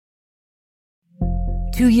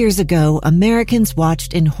2 years ago, Americans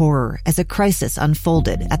watched in horror as a crisis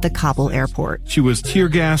unfolded at the Kabul airport. She was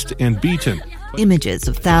tear-gassed and beaten. Images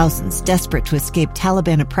of thousands desperate to escape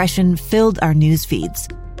Taliban oppression filled our news feeds.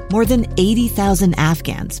 More than 80,000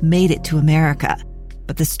 Afghans made it to America.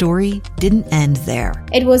 But the story didn't end there.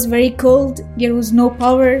 It was very cold. There was no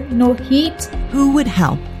power, no heat. Who would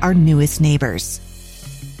help our newest neighbors?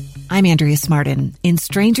 I'm Andrea Smartin. In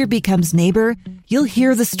Stranger Becomes Neighbor, you'll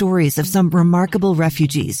hear the stories of some remarkable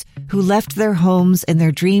refugees who left their homes and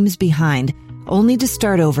their dreams behind, only to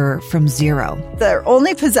start over from zero. Their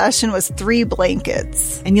only possession was 3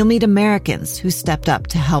 blankets. And you'll meet Americans who stepped up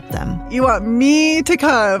to help them. You want me to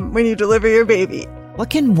come when you deliver your baby. What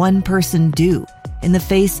can one person do in the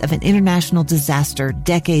face of an international disaster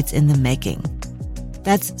decades in the making?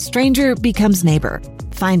 That's Stranger Becomes Neighbor.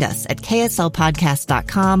 Find us at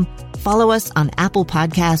kslpodcast.com. Follow us on Apple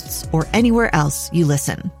Podcasts or anywhere else you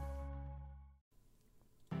listen.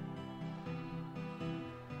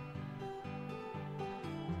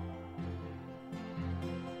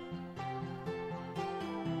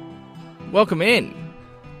 Welcome in,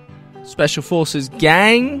 Special Forces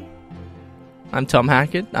gang. I'm Tom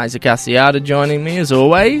Hackett, Isaac Asiata joining me as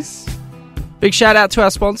always. Big shout out to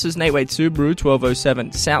our sponsors, Nate Wade Subaru,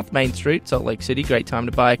 1207 South Main Street, Salt Lake City. Great time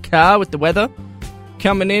to buy a car with the weather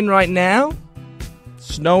coming in right now.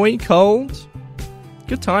 Snowy, cold.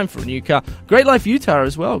 Good time for a new car. Great Life Utah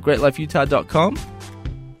as well, greatlifeutah.com.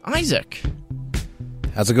 Isaac.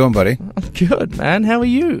 How's it going, buddy? I'm good, man. How are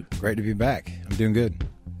you? Great to be back. I'm doing good.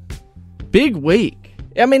 Big week.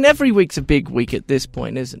 I mean, every week's a big week at this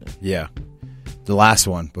point, isn't it? Yeah. The last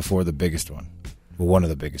one before the biggest one. Well, one of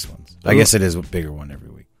the biggest ones. I guess it is a bigger one every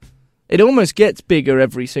week. It almost gets bigger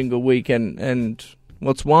every single week, and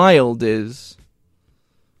what's wild is,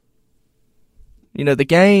 you know, the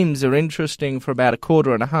games are interesting for about a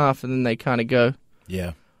quarter and a half, and then they kind of go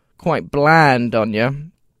quite bland on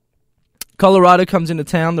you. Colorado comes into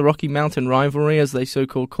town, the Rocky Mountain rivalry, as they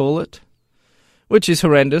so-called call it, which is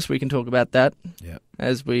horrendous. We can talk about that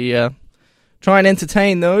as we try and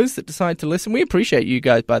entertain those that decide to listen. We appreciate you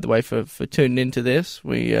guys, by the way, for tuning into this.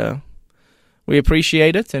 We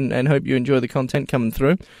appreciate it and hope you enjoy the content coming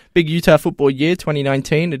through. Big Utah football year,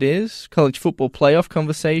 2019 it is. College football playoff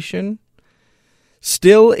conversation.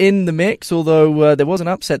 Still in the mix, although there was an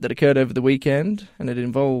upset that occurred over the weekend, and it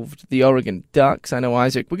involved the Oregon Ducks. I know,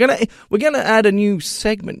 Isaac. We're gonna add a new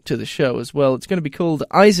segment to the show as well. It's going to be called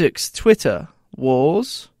Isaac's Twitter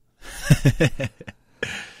Wars.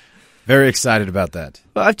 Very excited about that.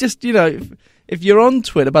 But I've just, if you're on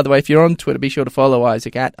Twitter, by the way, if you're on Twitter, be sure to follow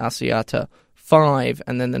Isaac at Asiata5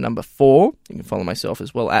 and then the number 4. You can follow myself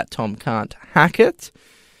as well at Tom Can't Hackett.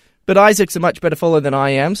 But Isaac's a much better follower than I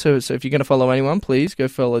am, so if you're going to follow anyone, please go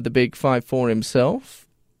follow the big 5'4" himself.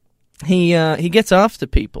 He gets after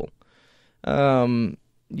people, that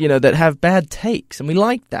have bad takes, and we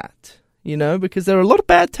like that, because there are a lot of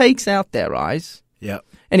bad takes out there, Eyes. Yeah.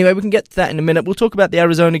 Anyway, we can get to that in a minute. We'll talk about the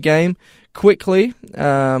Arizona game quickly.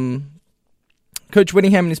 Coach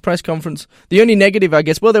Whittingham in his press conference, the only negative, I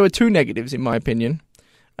guess, well, there were 2 negatives in my opinion.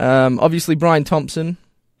 Obviously, Brian Thompson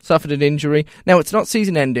suffered an injury. Now, it's not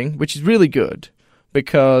season-ending, which is really good,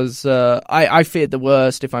 because I feared the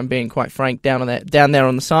worst, if I'm being quite frank, down there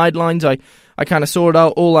on the sidelines. I kind of saw it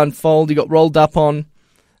all unfold. He got rolled up on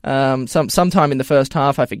sometime in the first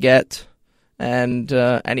half, I forget, and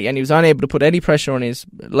he was unable to put any pressure on his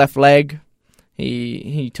left leg.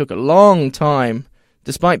 He took a long time,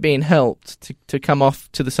 despite being helped, to come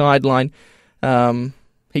off to the sideline.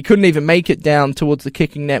 He couldn't even make it down towards the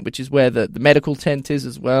kicking net, which is where the medical tent is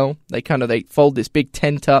as well. They fold this big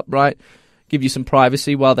tent up, right? Give you some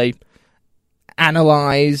privacy while they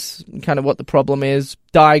analyze kind of what the problem is,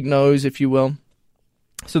 diagnose, if you will.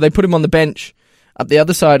 So they put him on the bench up the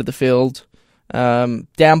other side of the field,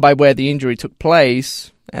 down by where the injury took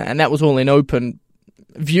place, and that was all in open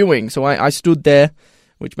viewing. So I stood there,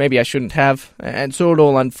 which maybe I shouldn't have, and saw it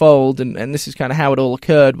all unfold, and this is kind of how it all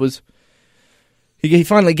occurred. Was he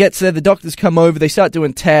finally gets there, the doctors come over, they start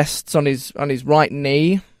doing tests on his right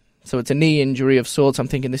knee, so it's a knee injury of sorts. I'm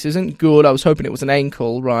thinking, this isn't good. I was hoping it was an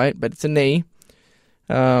ankle, right, but it's a knee.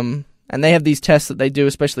 And they have these tests that they do,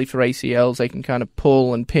 especially for ACLs. They can kind of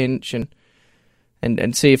pull and pinch and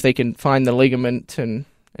see if they can find the ligament and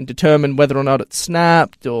determine whether or not it's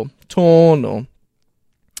snapped or torn or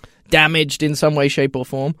damaged in some way, shape, or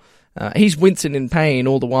form. He's wincing in pain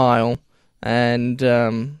all the while, and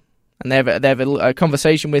they have a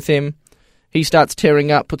conversation with him. He starts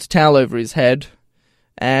tearing up, puts a towel over his head,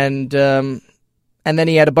 and then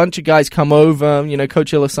he had a bunch of guys come over.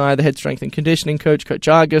 Coach Ilisai, the head strength and conditioning coach, Coach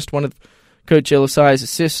August, one of Coach Ilisai's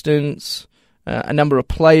assistants, A number of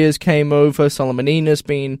players came over. Solomon Enos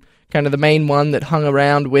being kind of the main one that hung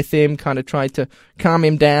around with him, kind of tried to calm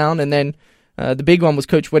him down. And then the big one was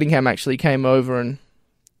Coach Whittingham actually came over and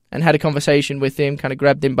had a conversation with him, kind of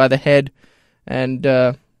grabbed him by the head and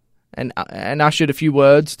ushered a few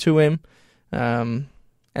words to him. And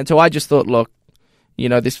so I just thought, look,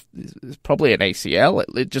 this is probably an ACL.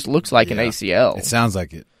 It just looks like an ACL. It sounds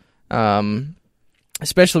like it.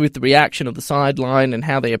 Especially with the reaction of the sideline and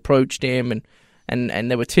how they approached him, and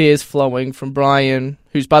there were tears flowing from Brian,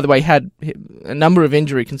 who's, by the way, had a number of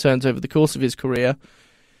injury concerns over the course of his career.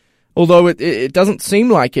 Although it doesn't seem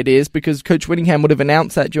like it is, because Coach Whittingham would have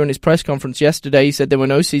announced that during his press conference yesterday. He said there were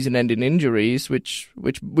no season-ending injuries, which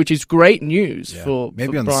is great news for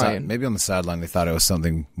Brian. Maybe on the sideline they thought it was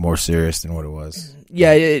something more serious than what it was.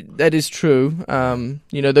 Yeah, that is true.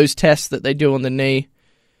 Those tests that they do on the knee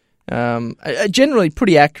are generally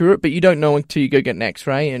pretty accurate, but you don't know until you go get an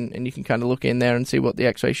X-ray, and you can kind of look in there and see what the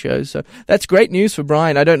X-ray shows. So that's great news for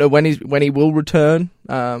Brian. I don't know when he will return.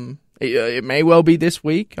 It may well be this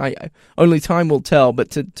week. Only time will tell.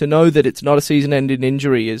 But to know that it's not a season-ending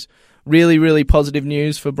injury is really, really positive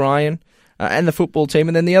news for Brian and the football team.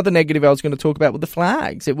 And then the other negative I was going to talk about were the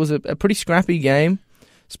flags. It was a pretty scrappy game,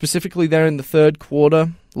 specifically there in the third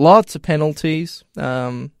quarter. Lots of penalties.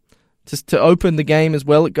 Just to open the game as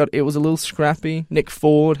well, it was a little scrappy. Nick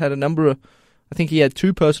Ford had I think he had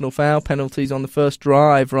 2 personal foul penalties on the first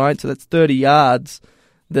drive, right? So that's 30 yards.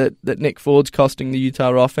 That Nick Ford's costing the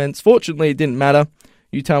Utah offense. Fortunately, it didn't matter.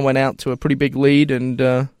 Utah went out to a pretty big lead, and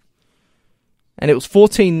it was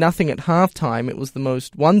 14-0 at halftime. It was the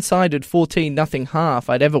most one-sided 14-0 half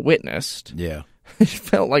I'd ever witnessed. Yeah, it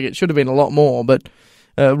felt like it should have been a lot more. But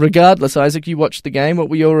regardless, Isaac, you watched the game. What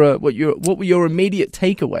were your immediate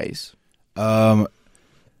takeaways? I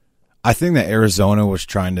think that Arizona was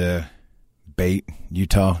trying to bait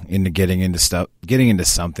Utah into getting into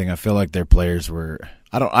something. I feel like their players were.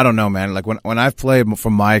 I don't know, man. Like when I've played,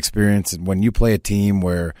 from my experience, when you play a team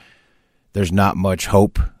where there's not much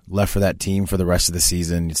hope left for that team for the rest of the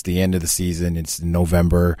season, it's the end of the season, it's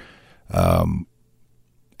November, and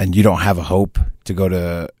you don't have a hope to go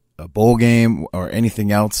to a bowl game or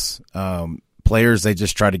anything else. Players, they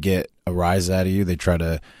just try to get a rise out of you. They try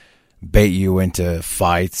to bait you into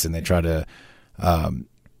fights, and they try to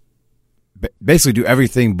basically do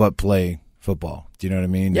everything but play football. Do you know what I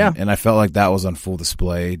mean? Yeah. And I felt like that was on full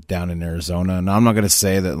display down in Arizona. Now, I'm not going to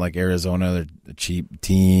say that like Arizona, they're a cheap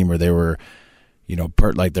team, or they were,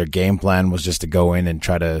 like their game plan was just to go in and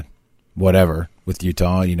try to whatever with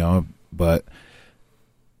Utah, but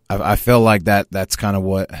I feel like that's kind of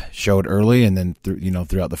what showed early, and then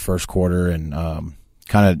throughout the first quarter and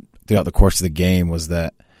kind of throughout the course of the game was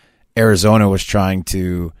that Arizona was trying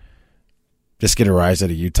to just get a rise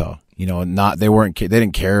out of Utah. They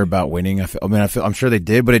didn't care about winning. I'm sure they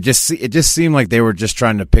did, but it just seemed like they were just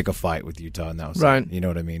trying to pick a fight with Utah, and that was right. You know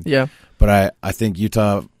what I mean? Yeah. But I think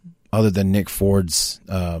Utah, other than Nick Ford's,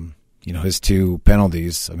 his 2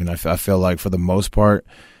 penalties. I feel like for the most part,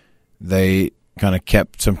 they kind of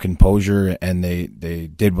kept some composure, and they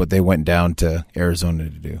did what they went down to Arizona to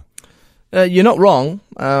do. You're not wrong.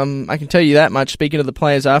 I can tell you that much. Speaking of the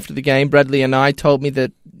players after the game, Bradley and I told me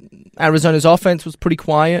that Arizona's offense was pretty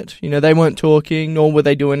quiet. They weren't talking, nor were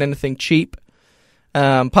they doing anything cheap,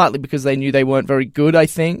 partly because they knew they weren't very good, I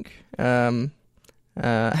think.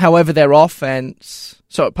 However, their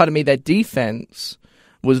their defense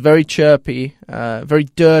was very chirpy, very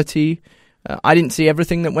dirty. I didn't see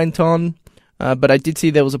everything that went on, but I did see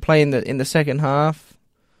there was a play in the second half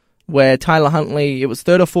where Tyler Huntley, it was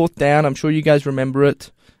 3rd or 4th down. I'm sure you guys remember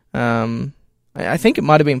it. I think it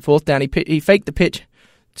might have been 4th down. He faked the pitch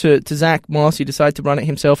to Zach Moss. He decided to run it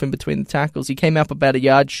himself in between the tackles. He came up about a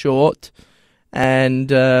yard short, and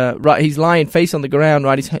he's lying face on the ground,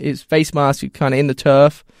 right? His face mask is kind of in the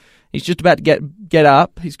turf. He's just about to get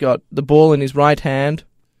up. He's got the ball in his right hand,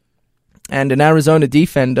 and an Arizona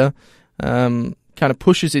defender kind of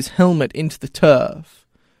pushes his helmet into the turf.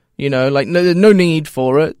 No need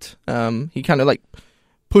for it. He kind of like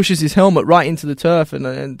pushes his helmet right into the turf,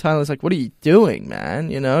 and Tyler's like, "What are you doing, man?"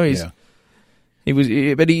 He was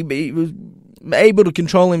able to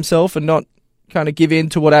control himself and not kind of give in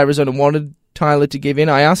to what Arizona wanted Tyler to give in.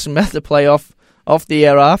 I asked him about the play off the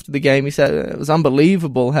air after the game. He said it was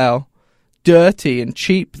unbelievable how dirty and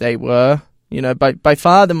cheap they were. By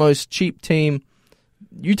far the most cheap team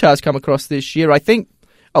Utah's come across this year. I think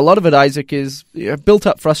a lot of it, Isaac, is built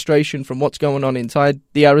up frustration from what's going on inside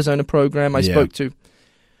the Arizona program. I spoke to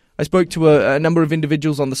a number of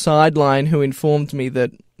individuals on the sideline who informed me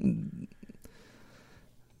that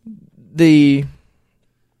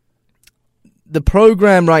the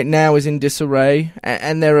program right now is in disarray,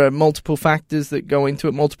 and there are multiple factors that go into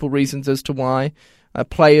it, multiple reasons as to why.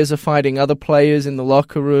 Players are fighting other players in the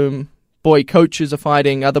locker room. Coaches are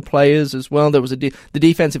fighting other players as well. There was the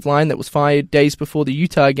defensive line that was fired days before the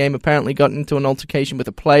Utah game apparently got into an altercation with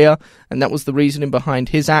a player, and that was the reasoning behind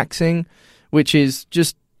his axing, which is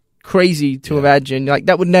just crazy to imagine. Like,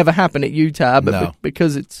 that would never happen at Utah, but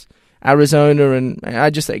because it's Arizona, and I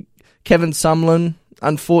just think Kevin Sumlin,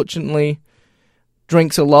 unfortunately,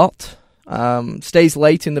 drinks a lot, stays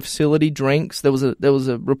late in the facility, drinks. There was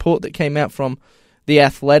a report that came out from The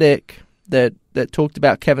Athletic that talked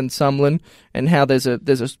about Kevin Sumlin and how there's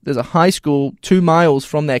a high school 2 miles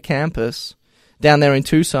from their campus down there in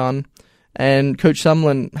Tucson, and Coach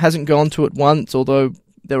Sumlin hasn't gone to it once, although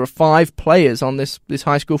there are 5 players on this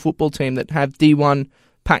high school football team that have D1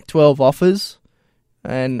 Pac-12 offers,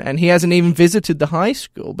 and he hasn't even visited the high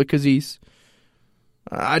school because he's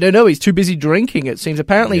too busy drinking, it seems.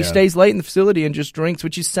 Apparently he stays late in the facility and just drinks,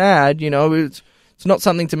 which is sad. It's not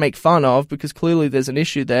something to make fun of because clearly there's an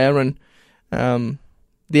issue there. And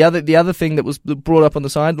the other thing that was brought up on the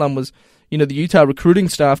sideline was, the Utah recruiting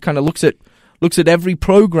staff kind of looks at every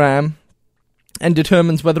program and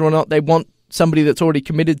determines whether or not they want somebody that's already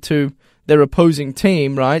committed to their opposing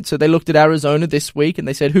team, right? So they looked at Arizona this week and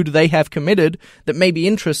they said, who do they have committed that maybe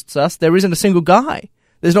interests us? There isn't a single guy.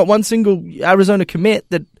 There's not one single Arizona commit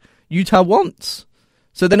that Utah wants.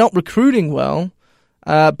 So they're not recruiting well.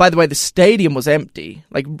 By the way, the stadium was empty,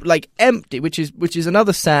 like empty, which is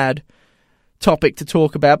another sad topic to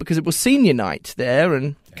talk about because it was senior night there,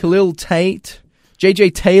 and Khalil Tate,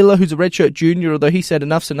 J.J. Taylor, who's a redshirt junior, although he said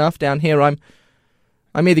enough's enough down here, I'm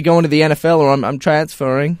either going to the NFL or I'm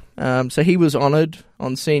transferring. So he was honored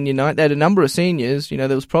on senior night. They had a number of seniors. There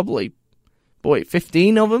was probably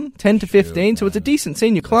 15 of them, 10 to 15. So it's a decent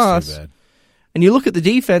senior class. And you look at the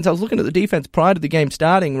defense. I was looking at the defense prior to the game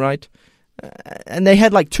starting, right? And they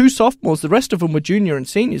had 2 sophomores. The rest of them were junior and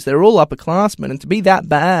seniors. They're all upperclassmen. And to be that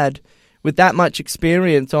bad with that much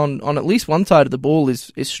experience on at least one side of the ball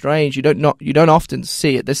is strange. You don't often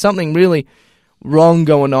see it. There's something really wrong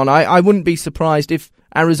going on. I wouldn't be surprised if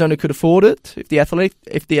Arizona could afford it. If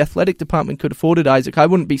the athletic department could afford it, Isaac, I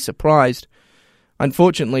wouldn't be surprised,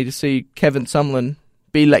 unfortunately, to see Kevin Sumlin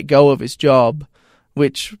be let go of his job,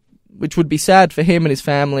 which would be sad for him and his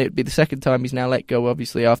family. It'd be the second time he's now let go,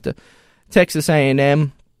 obviously, after Texas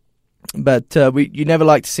A&M. But you never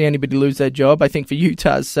like to see anybody lose their job. I think for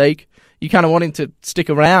Utah's sake, you kind of want him to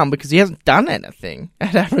stick around because he hasn't done anything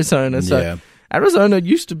at Arizona. So Arizona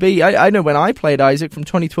used to be, I know when I played, Isaac, from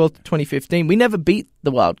 2012 to 2015, we never beat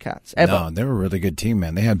the Wildcats, ever. No, they were a really good team,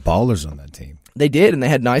 man. They had ballers on that team. They did, and they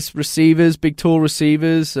had nice receivers, big, tall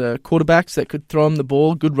receivers, quarterbacks that could throw them the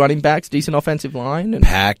ball, good running backs, decent offensive line. And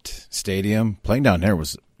packed stadium. Playing down there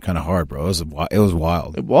was kind of hard, bro. It was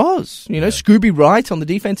wild. It was. Scooby Wright on the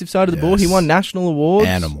defensive side of the ball, he won national awards.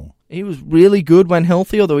 Animal. He was really good when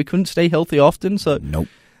healthy, although he couldn't stay healthy often. So nope.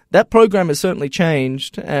 That program has certainly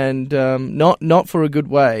changed, and not for a good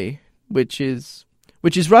way, which is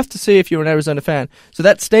rough to see if you're an Arizona fan. So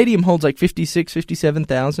that stadium holds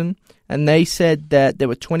 57,000, and they said that there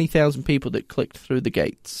were 20,000 people that clicked through the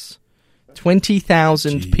gates.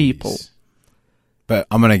 20,000 people. But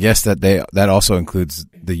I'm going to guess that that also includes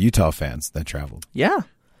the Utah fans that traveled. Yeah.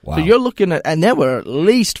 Wow. So you're looking at, and there were at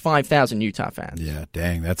least 5,000 Utah fans. Yeah,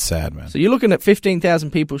 dang, that's sad, man. So you're looking at 15,000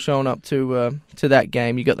 people showing up to that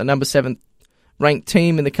game. You got the number 7 ranked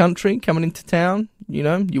team in the country coming into town. You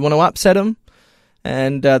want to upset them,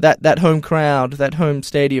 and that home crowd, that home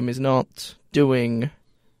stadium is not doing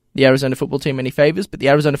the Arizona football team any favors. But the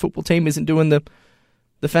Arizona football team isn't doing the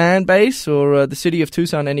fan base or the city of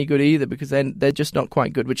Tucson any good either, because they're just not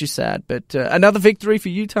quite good, which is sad. But another victory for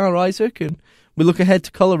Utah, Isaac, and we look ahead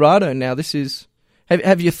to Colorado now. This is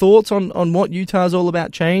have your thoughts on what Utah's all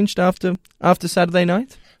about changed after Saturday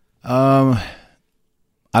night? I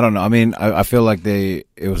don't know. I mean, I feel like it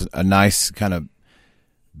was a nice kind of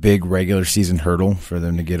big regular season hurdle for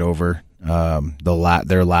them to get over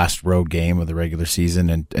their last road game of the regular season,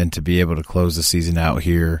 and to be able to close the season out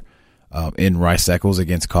here in Rice-Eccles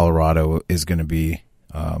against Colorado is going to be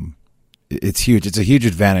it's huge. It's a huge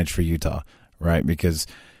advantage for Utah, right? Because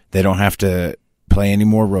they don't have to play any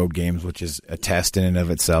more road games, which is a test in and of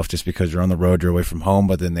itself. Just because you're on the road, you're away from home.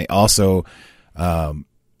 But then they also have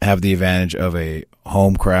the advantage of a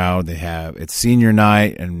home crowd. It's senior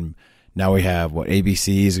night, and now we have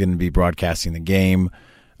ABC is going to be broadcasting the game.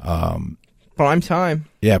 Prime time.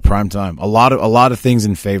 Yeah, prime time. A lot of things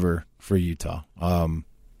in favor for Utah. I'm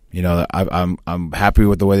happy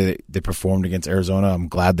with the way they performed against Arizona. I'm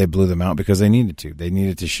glad they blew them out because they needed to. They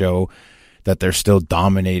needed to show that they're still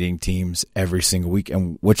dominating teams every single week,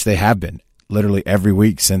 and which they have been literally every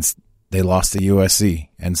week since they lost to USC.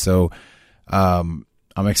 And so I'm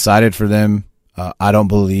excited for them. I don't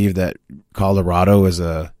believe that Colorado is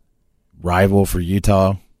a rival for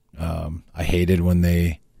Utah. I hated when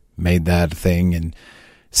they made that thing and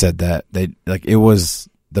said that it was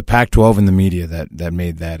the Pac-12 and the media that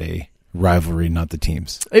made that a rivalry, not the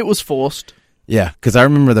teams. It was forced. Yeah, because I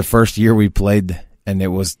remember the first year we played, and it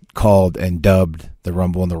was called and dubbed the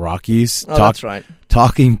Rumble in the Rockies. Oh, that's right.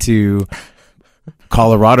 Talking to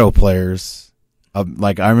Colorado players, I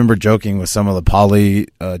remember joking with some of the Poly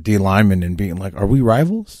D linemen and being like, "Are we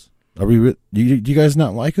rivals? Are we? Do you guys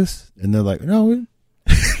not like us?" And they're like, "No,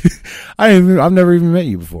 I've never even met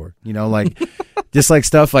you before." Just like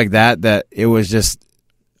stuff like that. That it was just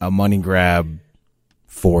a money grab,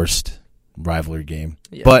 forced rivalry game.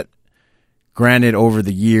 Yeah. But granted, over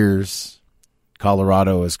the years,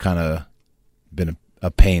 Colorado has kind of been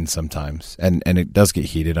a pain sometimes, and it does get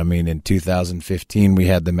heated. I mean, in 2015, we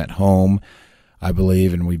had them at home, I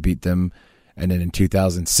believe, and we beat them. And then in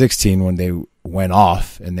 2016, when they went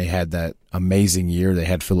off and they had that amazing year, they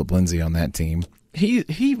had Philip Lindsay on that team.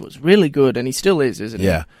 He was really good, and he still is, isn't he?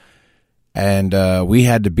 Yeah. And we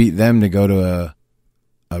had to beat them to go to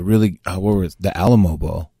a really the Alamo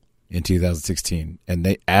Bowl in 2016, and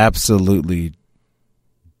they absolutely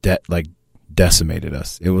decimated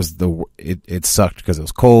us. It was it sucked because it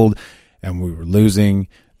was cold, and we were losing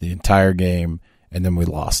the entire game, and then we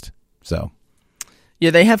lost. So,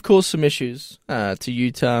 yeah, they have caused some issues to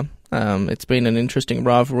Utah. It's been an interesting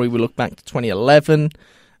rivalry. We look back to 2011.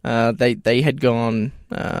 They had gone.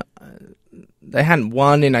 They hadn't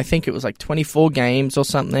won in, I think it was 24 games or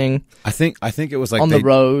something. I think it was on the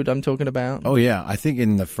road. I'm talking about. Oh yeah, I think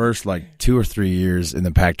in the first 2 or 3 years in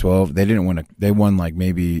the Pac-12, they didn't win. They won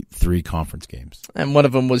maybe 3 conference games. And one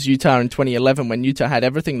of them was Utah in 2011, when Utah had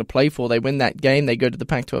everything to play for. They win that game. They go to the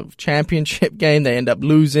Pac-12 championship game. They end up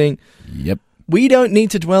losing. Yep. We don't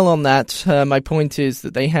need to dwell on that. My point is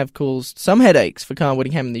that they have caused some headaches for Kyle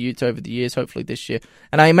Whittingham and the Utes over the years. Hopefully this year,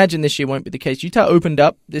 and I imagine this year won't be the case. Utah opened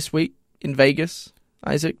up this week in Vegas,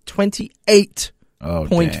 Isaac,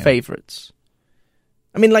 28-point favorites.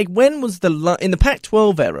 I mean, when was in the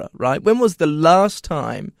Pac-12 era, right? When was the last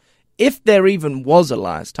time, if there even was a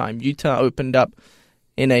last time, Utah opened up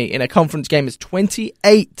in a conference game as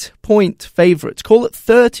 28-point favorites? Call it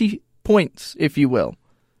 30 points, if you will.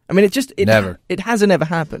 I mean, never. It hasn't ever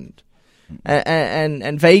happened.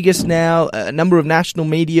 And Vegas now, a number of national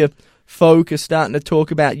media folk are starting to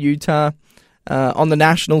talk about Utah on the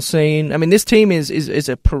national scene. I mean, this team is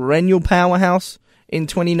a perennial powerhouse in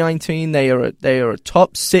 2019. They are a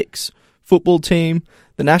top 6 football team.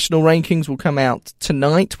 The national rankings will come out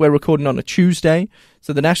tonight. We're recording on a Tuesday,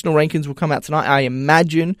 so the national rankings will come out tonight. I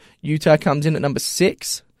imagine Utah comes in at number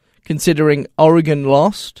 6, considering Oregon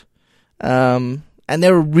lost. And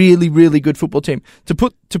they're a really, really good football team. To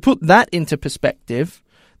put that into perspective,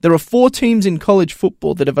 there are 4 teams in college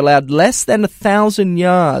football that have allowed less than 1,000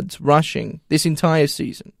 yards rushing this entire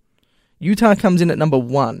season. Utah comes in at number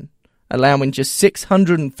 1, allowing just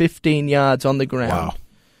 615 yards on the ground. Wow.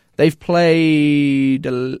 They've played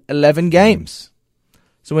 11 games.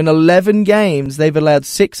 So in 11 games, they've allowed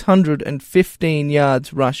 615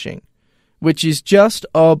 yards rushing, which is just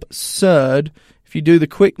absurd. If you do the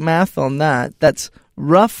quick math on that, that's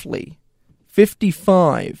roughly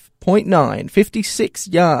 56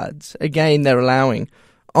 yards, again, they're allowing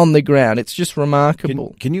on the ground. It's just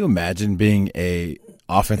remarkable. Can you imagine being a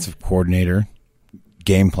offensive coordinator,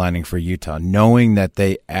 game planning for Utah, knowing that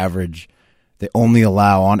they only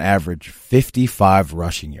allow on average 55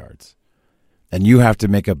 rushing yards, and you have to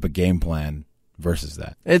make up a game plan versus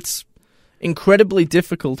that? It's incredibly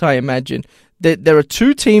difficult, I imagine. There are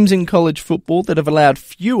 2 teams in college football that have allowed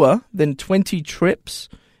fewer than 20 trips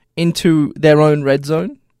into their own red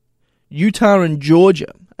zone. Utah and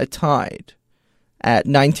Georgia are tied at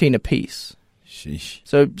 19 apiece. Sheesh.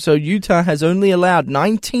 So Utah has only allowed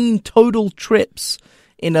 19 total trips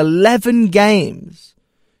in 11 games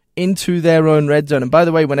into their own red zone. And by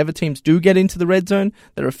the way, whenever teams do get into the red zone,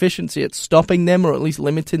 their efficiency at stopping them, or at least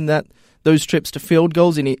limiting those trips to field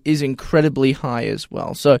goals, is incredibly high as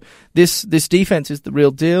well. So this defense is the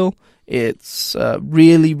real deal. It's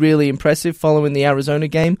really, really impressive following the Arizona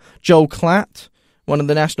game. Joel Klatt, one of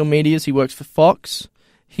the national medias, he works for Fox.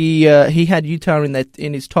 He had Utah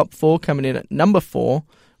in his top 4, coming in at number 4,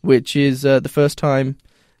 which is the first time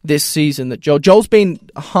this season that Joel's been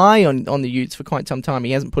high on the Utes for quite some time.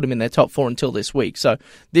 He hasn't put him in their top 4 until this week. So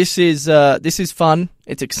this is fun.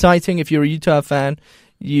 It's exciting if you're a Utah fan.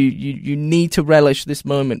 You need to relish this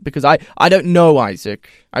moment, because I don't know, Isaac.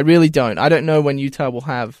 I really don't. I don't know when Utah will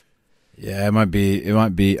have. Yeah, it might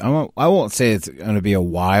be. I won't say it's going to be a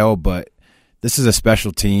while, but this is a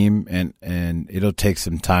special team, and it'll take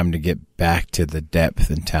some time to get back to the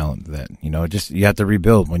depth and talent that, you have to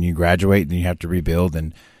rebuild. When you graduate, then you have to rebuild,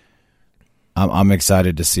 and I'm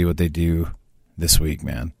excited to see what they do this week,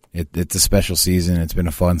 man. It's a special season. It's been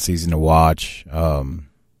a fun season to watch. I'm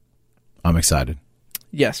excited.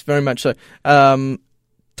 Yes, very much so.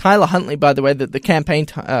 Tyler Huntley, by the way, the campaign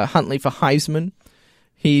Huntley for Heisman,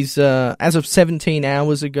 he's, as of 17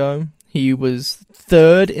 hours ago, he was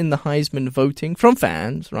third in the Heisman voting from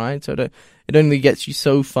fans, right? So it only gets you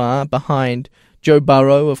so far behind Joe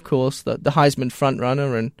Burrow, of course, the Heisman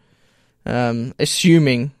frontrunner, and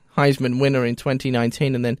assuming Heisman winner in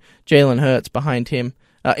 2019, and then Jalen Hurts behind him,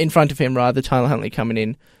 in front of him, rather, Tyler Huntley coming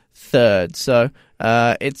in third. So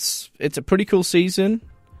it's a pretty cool season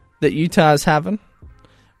that Utah's having.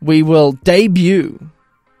 We will debut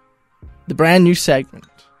the brand new segment.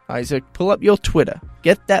 Isaac, pull up your Twitter.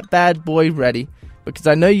 Get that bad boy ready, because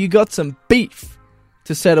I know you got some beef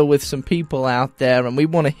to settle with some people out there, and we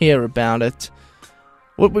want to hear about it.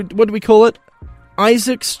 What do we call it?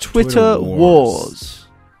 Isaac's Twitter Wars.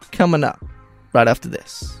 Coming up right after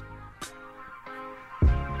this.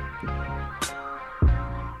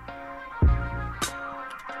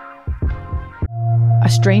 A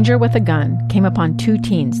stranger with a gun came upon two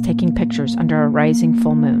teens taking pictures under a rising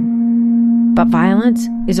full moon. But violence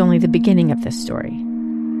is only the beginning of this story.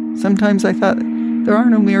 Sometimes I thought, there are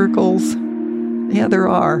no miracles. Yeah, there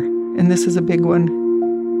are, and this is a big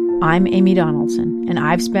one. I'm Amy Donaldson, and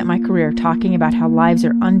I've spent my career talking about how lives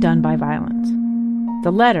are undone by violence.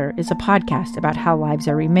 The Letter is a podcast about how lives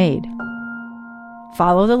are remade.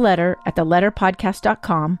 Follow The Letter at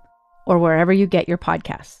theletterpodcast.com or wherever you get your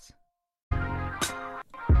podcasts.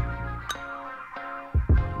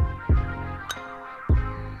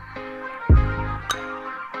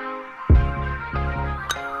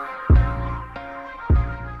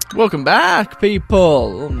 Welcome back,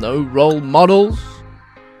 people. No role models.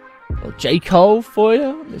 Well, J. Cole for you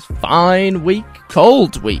on this fine week,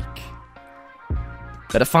 cold week.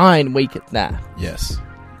 But a fine week at that. Yes.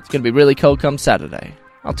 It's going to be really cold come Saturday.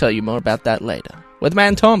 I'll tell you more about that later.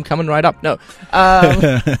 Weatherman Tom coming right up. No.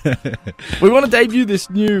 We want to debut this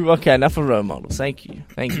new... Okay, enough of role models. Thank you.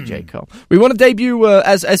 Thank you, J. Cole. We want to debut,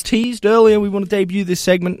 as teased earlier, we want to debut this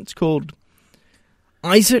segment. It's called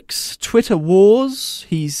Isaac's Twitter Wars.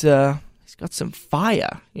 He's got some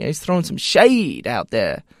fire. Yeah, he's throwing some shade out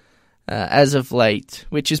there as of late,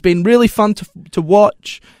 which has been really fun to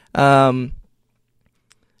watch.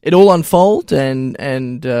 It all unfold, and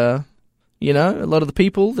a lot of the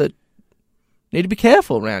people that need to be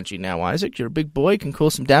careful around you now, Isaac. You're a big boy, can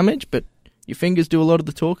cause some damage, but your fingers do a lot of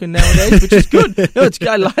the talking nowadays, which is good. No,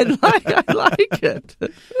 I like it.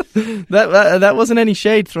 That wasn't any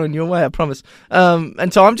shade thrown your way, I promise.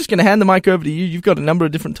 And so I'm just going to hand the mic over to you. You've got a number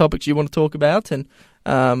of different topics you want to talk about, and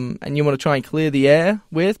you want to try and clear the air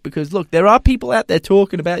with, because look, there are people out there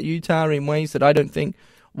talking about Utah in ways that I don't think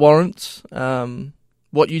warrants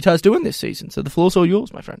what Utah's doing this season. So the floor's all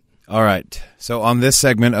yours, my friend. All right. So on this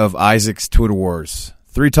segment of Isaac's Twitter Wars,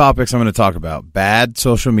 3 topics I'm going to talk about. Bad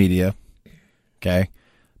social media. Okay.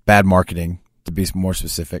 Bad marketing, to be more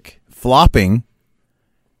specific. Flopping.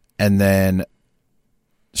 And then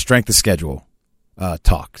strength of schedule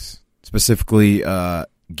talks. Specifically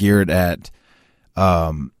geared at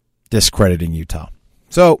discrediting Utah.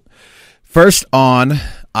 So first on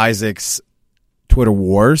Isaac's Twitter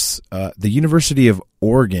Wars, the University of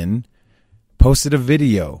Oregon posted a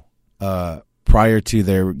video prior to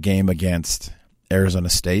their game against Arizona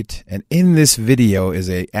State, and in this video is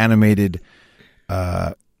a animated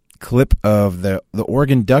clip of the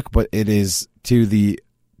Oregon Duck, but it is to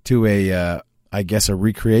a I guess a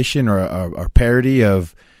recreation or a parody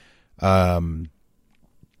of the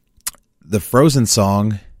Frozen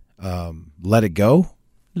song "Let It Go."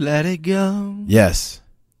 Let it go. Yes,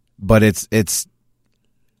 but it's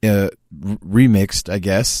remixed, I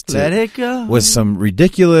guess. Let it go. With some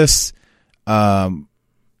ridiculous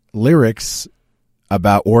lyrics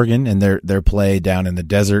about Oregon and their play down in the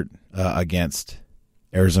desert against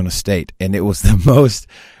Arizona State. And it was the most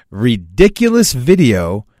ridiculous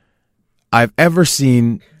video I've ever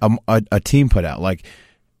seen a team put out. Like,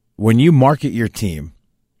 when you market your team,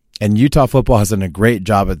 and Utah football has done a great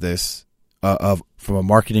job at this, from a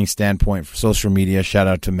marketing standpoint for social media. Shout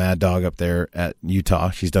out to Mad Dog up there at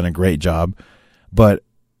Utah. She's done a great job. But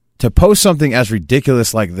to post something as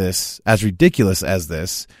ridiculous as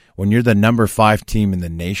this, when you're the number 5 team in the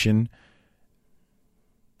nation,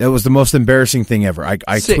 It was the most embarrassing thing ever.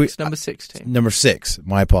 Number 6 team. Number 6.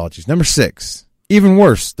 My apologies. Number 6. Even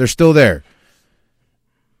worse. They're still there.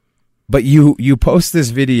 But you post this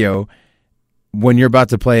video when you're about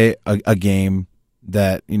to play a game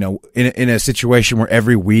that, you know, in a situation where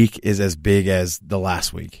every week is as big as the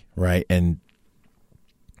last week, right? And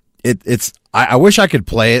I wish I could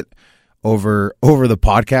play it over the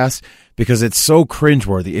podcast because it's so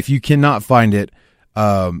cringeworthy. If you cannot find it,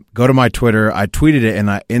 go to my Twitter. I tweeted it,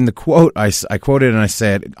 and in the quote, I quoted and I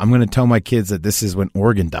said, "I'm going to tell my kids that this is when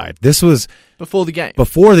Oregon died." This was before the game.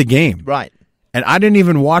 Before the game, right? And I didn't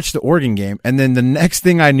even watch the Oregon game. And then the next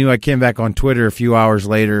thing I knew, I came back on Twitter a few hours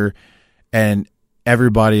later, and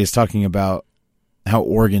everybody is talking about how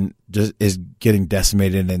Oregon just is getting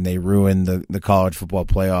decimated and they ruined the college football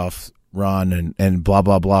playoff run and blah,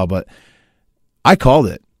 blah, blah. But I called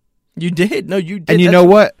it. You did. No, you did. And you know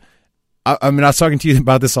what? I mean, I was talking to you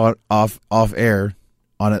about this off air.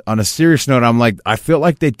 On a serious note, I'm like, I feel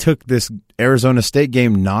like they took this Arizona State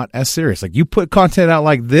game not as serious. Like, you put content out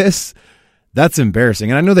like this, that's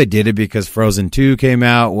embarrassing. And I know they did it because Frozen 2 came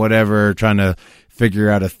out, whatever, trying to figure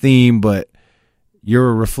out a theme, but you're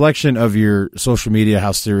a reflection of your social media,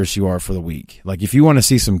 how serious you are for the week. Like, if you want to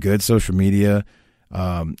see some good social media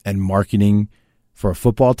and marketing for a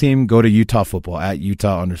football team, go to Utah Football, at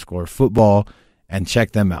Utah_football, and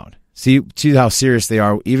check them out. See how serious they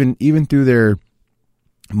are, even through their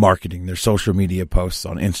marketing, their social media posts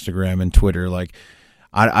on Instagram and Twitter. Like,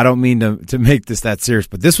 I don't mean to make this that serious,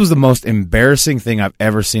 but this was the most embarrassing thing I've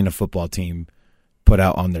ever seen a football team put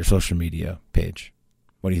out on their social media page.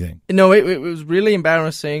 What do you think? No, it was really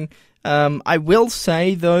embarrassing. I will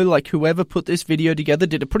say, though, like, whoever put this video together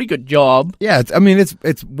did a pretty good job. Yeah,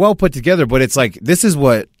 it's well put together, but it's like, this is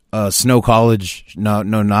what Snow College, no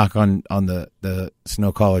knock on the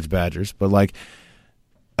Snow College Badgers, but like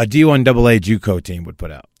a D1AA JUCO team would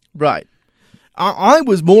put out. Right. I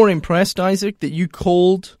was more impressed, Isaac, that you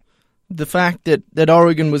called the fact that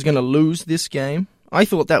Oregon was going to lose this game. I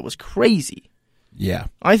thought that was crazy. Yeah.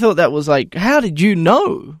 I thought that was like, how did you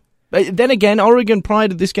know? Then again, Oregon, prior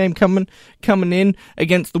to this game coming in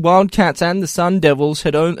against the Wildcats and the Sun Devils,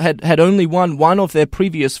 had only won one of their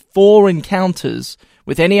previous 4 encounters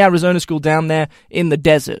with any Arizona school down there in the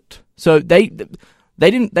desert. So they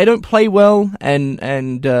don't play well, and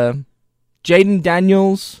Jaden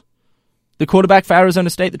Daniels, the quarterback for Arizona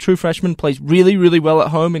State, the true freshman, plays really, really well at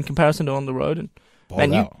home in comparison to on the road.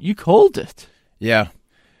 And you called it. Yeah.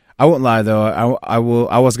 I won't lie, though. I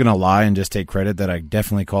was going to lie and just take credit that I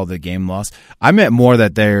definitely called the game loss. I meant more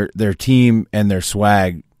that their team and their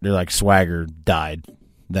swagger died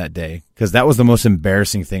that day, because that was the most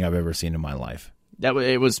embarrassing thing I've ever seen in my life.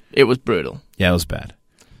 It was brutal. Yeah, it was bad.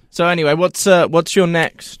 So anyway, what's your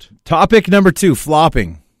next topic? Number 2,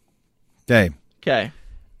 flopping. Okay.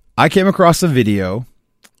 I came across a video,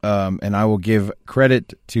 and I will give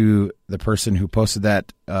credit to the person who posted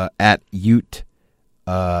that at Ute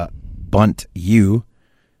Bunt U.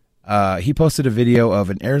 He posted a video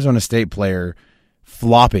of an Arizona State player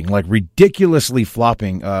flopping, like ridiculously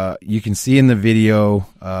flopping. You can see in the video,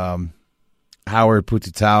 Howard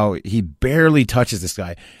Pututau, he barely touches this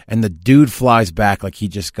guy, and the dude flies back like he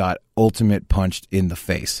just got ultimate punched in the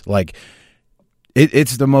face. Like,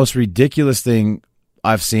 it's the most ridiculous thing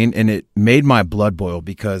I've seen, and it made my blood boil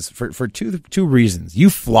because for two reasons. You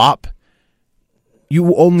flop.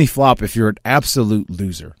 You only flop if you're an absolute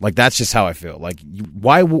loser. Like, that's just how I feel. Like,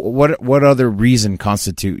 why? What other reason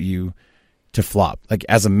constitute you to flop? Like,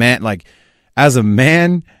 as a man,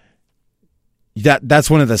 that's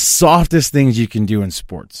one of the softest things you can do in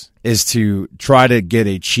sports, is to try to get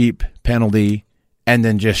a cheap penalty and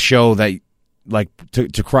then just show that, like,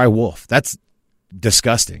 to cry wolf. That's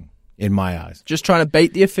disgusting in my eyes. Just trying to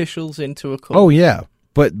bait the officials into a call. Oh yeah.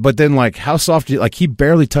 But then, like, how soft do you, like, he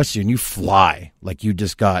barely touched you and you fly like you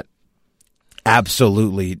just got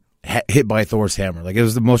absolutely hit by Thor's hammer. Like, it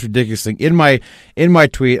was the most ridiculous thing. In my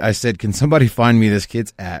tweet, I said, "Can somebody find me this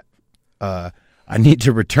kid's at? I need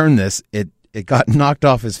to return this. It got knocked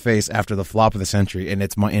off his face after the flop of the century, and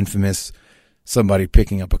it's my infamous somebody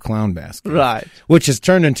picking up a clown mask." Right. Which has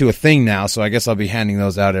turned into a thing now, so I guess I'll be handing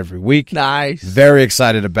those out every week. Nice. Very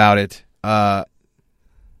excited about it.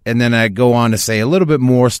 And then I go on to say a little bit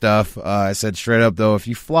more stuff. I said, straight up, though, if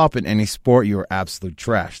you flop in any sport, you are absolute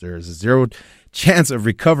trash. There is a 0 chance of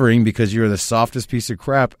recovering because you are the softest piece of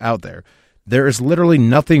crap out there. There is literally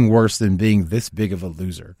nothing worse than being this big of a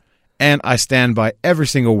loser. And I stand by every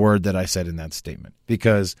single word that I said in that statement,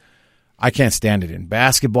 because I can't stand it in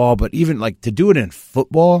basketball, but even, like, to do it in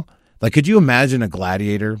football. Like, could you imagine a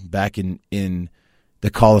gladiator back in the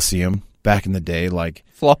Coliseum back in the day, like,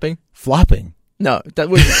 flopping? No,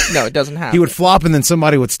 it doesn't happen. He would flop, and then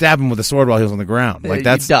somebody would stab him with a sword while he was on the ground. Like You'd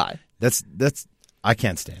that's die. That's I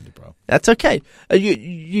can't stand it, bro. That's okay.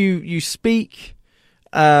 You speak,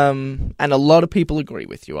 and a lot of people agree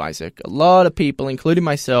with you, Isaac. A lot of people, including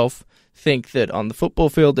myself, think that on the football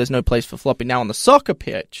field there's no place for flopping. Now on the soccer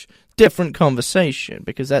pitch, different conversation,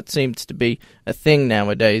 because that seems to be a thing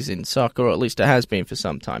nowadays in soccer, or at least it has been for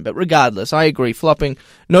some time. But regardless, I agree, flopping,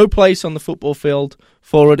 no place on the football field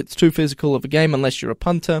for it. It's too physical of a game unless you're a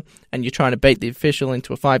punter and you're trying to bait the official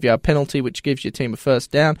into a 5-yard penalty, which gives your team a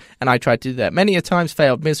first down. And I tried to do that many a times,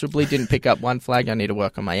 failed miserably, didn't pick up one flag. I need to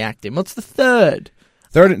work on my acting. What's the third?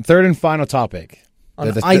 Third and final topic.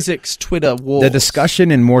 On Isaac's Twitter wall. The discussion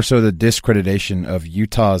and more so the discreditation of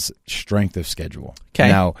Utah's strength of schedule. Okay.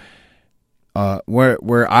 Now,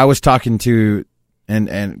 where I was talking to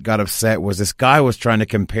and got upset was this guy was trying to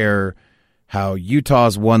compare how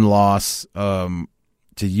Utah's one loss to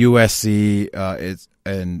USC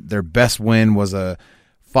and their best win was a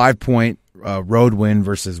 5-point road win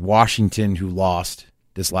versus Washington, who lost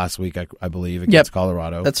this last week, I believe, against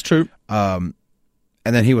Colorado. That's true.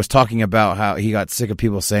 And then he was talking about how he got sick of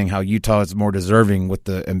people saying how Utah is more deserving with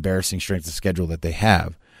the embarrassing strength of schedule that they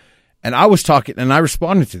have. And I was talking, and I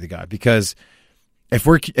responded to the guy because if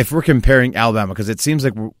we're comparing Alabama, because it seems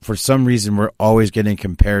like for some reason we're always getting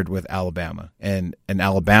compared with Alabama and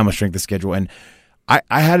Alabama strength of schedule. And I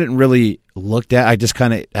hadn't really looked at. I just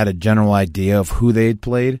kind of had a general idea of who they had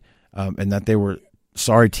played and that they were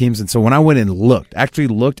sorry teams. And so when I went and looked at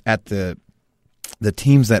the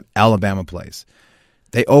teams that Alabama plays.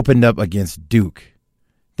 They opened up against Duke.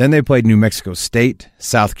 Then they played New Mexico State,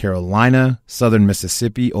 South Carolina, Southern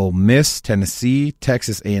Mississippi, Ole Miss, Tennessee,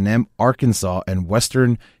 Texas A&M, Arkansas, and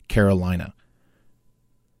Western Carolina.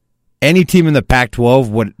 Any team in the Pac-12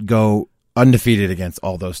 would go undefeated against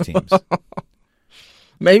all those teams.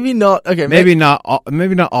 Maybe not. Okay, maybe not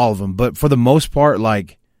all of them, but for the most part,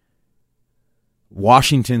 like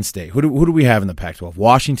Washington State. Who do we have in the Pac-12?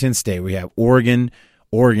 Washington State. We have Oregon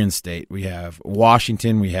State, we have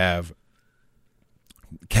Washington, we have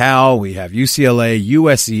Cal, we have UCLA,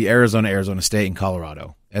 USC, Arizona State, and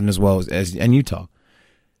Colorado, and as well as Utah.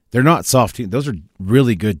 They're not soft teams; those are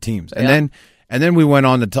really good teams. And then we went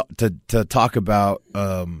on to talk about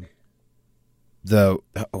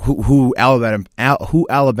who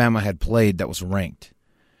Alabama had played that was ranked,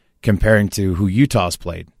 comparing to who Utah's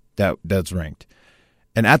played that's ranked.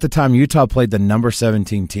 And at the time, Utah played the number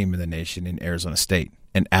 17 team in the nation in Arizona State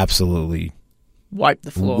and absolutely wiped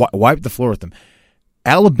the floor. Wiped the floor with them.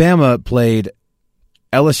 Alabama played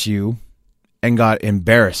LSU and got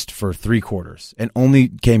embarrassed for 3 quarters and only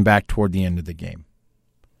came back toward the end of the game.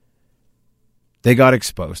 They got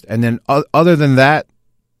exposed. And then other than that,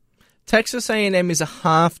 Texas A&M is a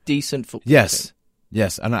half-decent football team.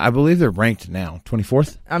 Yes, and I believe they're ranked now,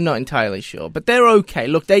 24th? I'm not entirely sure, but they're okay.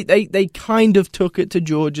 Look, they kind of took it to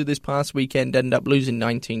Georgia this past weekend, ended up losing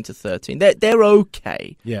 19-13. They're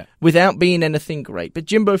okay, without being anything great. But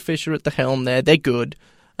Jimbo Fisher at the helm there, they're good.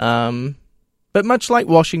 But much like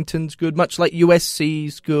Washington's good, much like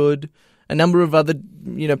USC's good, a number of other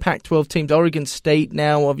Pac-12 teams, Oregon State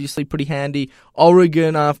now obviously pretty handy.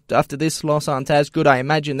 Oregon after this loss aren't as good. I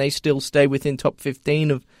imagine they still stay within top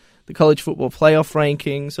 15 of the college football playoff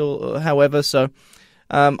rankings or however. So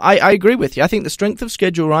I agree with you. I think the strength of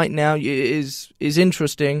schedule right now is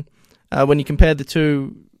interesting when you compare the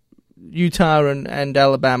two, Utah and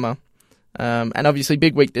Alabama. And obviously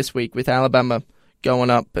big week this week with Alabama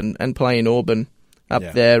going up and playing Auburn up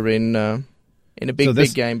there in a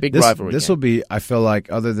big game, big rivalry. This will be, I feel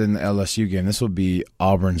like, other than the LSU game, this will be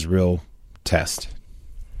Auburn's real test.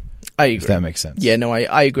 I agree. If that makes sense. Yeah, no,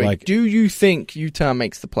 I agree. Do you think Utah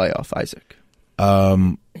makes the playoff, Isaac?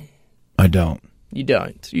 I don't. You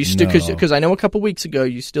don't? You still, because I know a couple weeks ago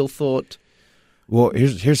you still thought. Well,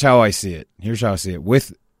 here's how I see it.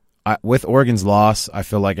 With Oregon's loss, I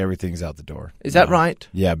feel like everything's out the door. Is that right?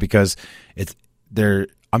 Yeah, because it's there.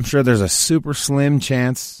 I'm sure there's a super slim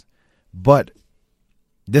chance, but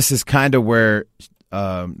this is kind of where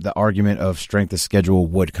the argument of strength of schedule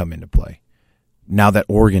would come into play. Now that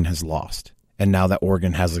Oregon has lost, and now that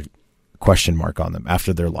Oregon has a question mark on them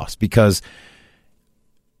after their loss, because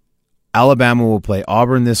Alabama will play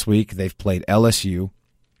Auburn this week. They've played LSU.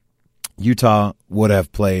 Utah would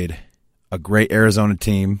have played a great Arizona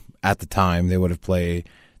team at the time. They'll play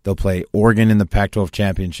Oregon in the Pac-12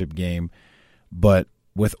 championship game, but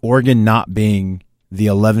with Oregon not being the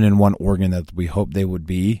 11-1 Oregon that we hope they would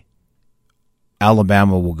be,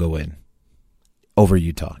 Alabama will go in over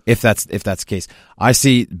Utah, if that's the case. I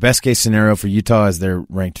see best case scenario for Utah as they're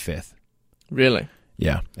ranked 5th. Really?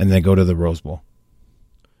 Yeah, and they go to the Rose Bowl.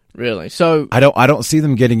 Really? So I don't see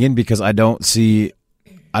them getting in because I don't see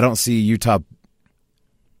Utah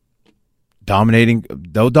dominating.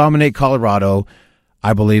 They'll dominate Colorado.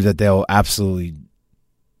 I believe that they'll absolutely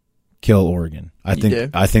kill Oregon. I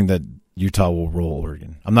think that Utah will roll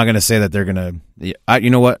Oregon. I'm not going to say that they're going to. You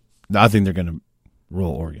know what? I think they're going to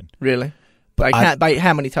roll Oregon. Really? By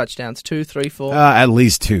how many touchdowns? 2, 3, 4? At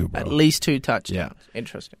least 2, bro. At least 2 touchdowns. Yeah.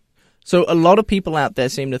 Interesting. So a lot of people out there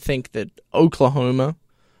seem to think that Oklahoma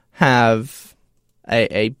have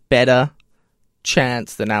a better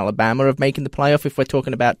chance than Alabama of making the playoff if we're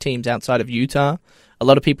talking about teams outside of Utah. A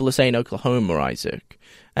lot of people are saying Oklahoma, Isaac.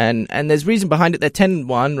 And there's reason behind it. They're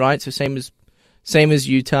 10-1, right? So same as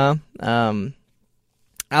Utah.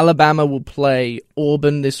 Alabama will play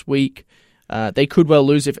Auburn this week. They could well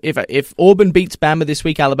lose if Auburn beats Bama this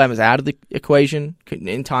week. Alabama's out of the equation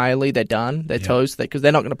entirely. They're done. They're toast because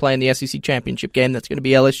they're not going to play in the SEC championship game. That's going to be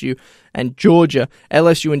LSU and Georgia.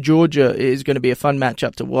 LSU and Georgia is going to be a fun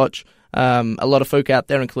matchup to watch. A lot of folk out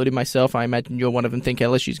there, including myself, I imagine you're one of them, think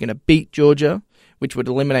LSU is going to beat Georgia, which would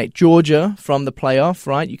eliminate Georgia from the playoff.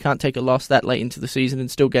 Right? You can't take a loss that late into the season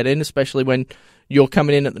and still get in, especially when you're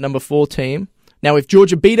coming in at the number 4 team. Now, if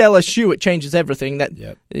Georgia beat LSU, it changes everything.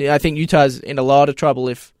 I think Utah's in a lot of trouble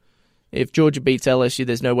if Georgia beats LSU.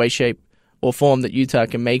 There's no way, shape, or form that Utah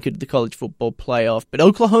can make it to the college football playoff. But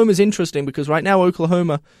Oklahoma's interesting because right now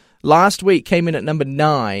Oklahoma last week came in at number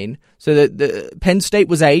 9. So the Penn State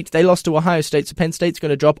was 8. They lost to Ohio State, so Penn State's going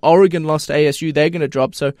to drop. Oregon lost to ASU. They're going to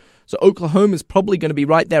drop. So Oklahoma's probably going to be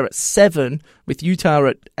right there at 7 with Utah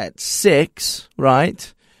at 6,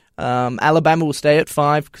 right? Alabama will stay at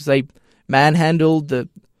 5 because they manhandled the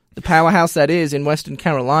powerhouse that is in Western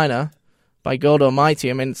Carolina. By God Almighty,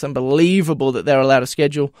 I mean, it's unbelievable that they're allowed to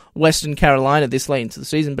schedule Western Carolina this late into the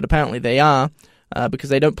season, but apparently they are because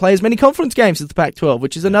they don't play as many conference games as the Pac-12,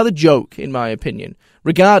 which is another joke, in my opinion.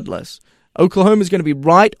 Regardless, Oklahoma's going to be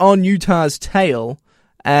right on Utah's tail,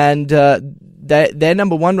 and they're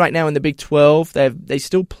number 1 right now in the Big 12. They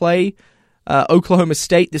still play Oklahoma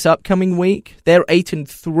State this upcoming week. They're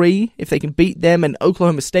 8-3 if they can beat them. And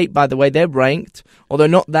Oklahoma State, by the way, they're ranked, although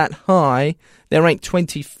not that high. They're ranked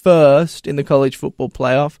 21st in the college football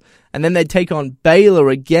playoff. And then they take on Baylor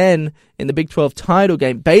again in the Big 12 title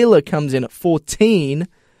game. Baylor comes in at 14,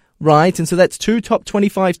 right? And so that's 2 top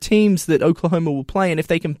 25 teams that Oklahoma will play. And if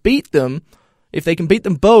they can beat them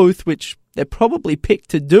both, which they're probably picked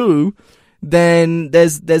to do, then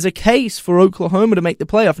there's a case for Oklahoma to make the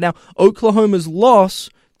playoff. Now, Oklahoma's loss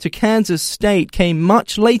to Kansas State came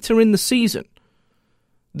much later in the season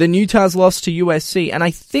than Utah's loss to USC, and I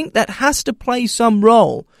think that has to play some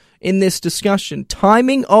role in this discussion.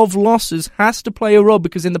 Timing of losses has to play a role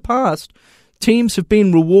because in the past, teams have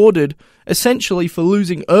been rewarded essentially for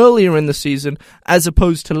losing earlier in the season as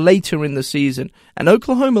opposed to later in the season, and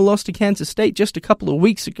Oklahoma lost to Kansas State just a couple of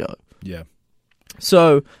weeks ago. Yeah.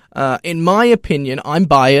 So, in my opinion, I'm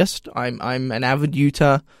biased. I'm an avid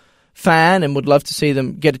Utah fan and would love to see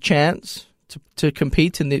them get a chance to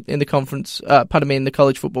compete in the conference. In the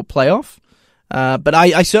college football playoff. But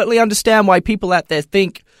I certainly understand why people out there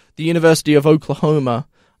think the University of Oklahoma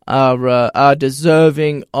are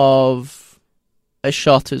deserving of a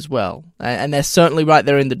shot as well, and they're certainly right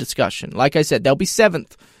there in the discussion. Like I said, they'll be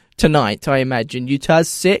 7th tonight, I imagine. Utah's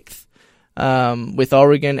 6th. With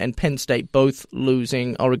Oregon and Penn State both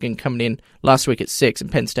losing. Oregon coming in last week at 6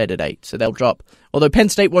 and Penn State at 8. So they'll drop. Although Penn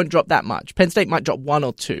State won't drop that much. Penn State might drop 1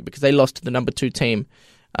 or 2 because they lost to the number 2 team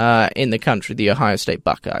in the country, the Ohio State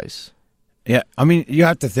Buckeyes. Yeah, I mean, you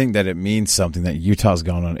have to think that it means something that Utah's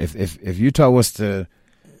gone on. If Utah was to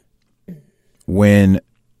win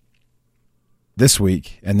this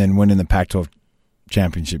week and then win in the Pac-12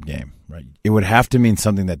 championship game, right? It would have to mean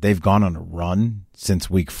something that they've gone on a run since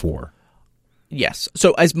week 4. Yes.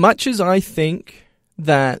 So as much as I think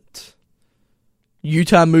that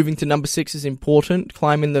Utah moving to number 6 is important,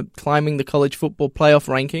 climbing the college football playoff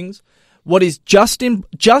rankings, what is just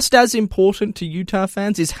as important to Utah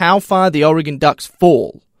fans is how far the Oregon Ducks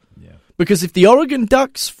fall. Yeah. Because if the Oregon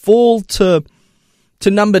Ducks fall to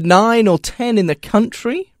number 9 or 10 in the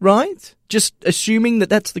country, right? Just assuming that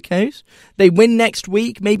that's the case, they win next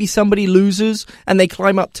week, maybe somebody loses, and they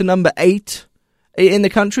climb up to number 8 in the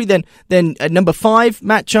country, then a number 5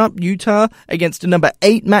 matchup, Utah, against a number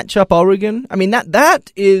 8 matchup, Oregon. I mean,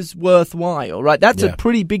 that is worthwhile, right? That's a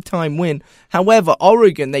pretty big-time win. However,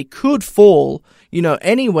 Oregon, they could fall,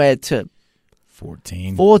 anywhere to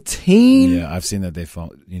 14. 14? Yeah, I've seen that they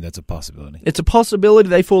fall. That's a possibility. It's a possibility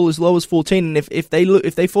they fall as low as 14, and if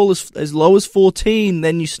they fall as low as 14,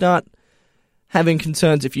 then you start having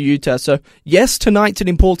concerns if you're Utah. So, yes, tonight's an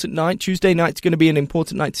important night. Tuesday night's going to be an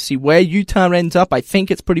important night to see where Utah ends up. I think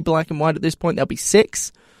it's pretty black and white at this point. There'll be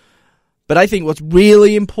 6. But I think what's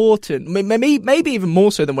really important, maybe even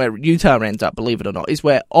more so than where Utah ends up, believe it or not, is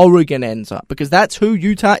where Oregon ends up. Because that's who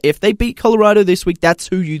Utah, if they beat Colorado this week, that's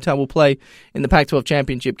who Utah will play in the Pac-12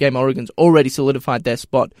 championship game. Oregon's already solidified their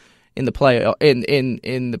spot in the play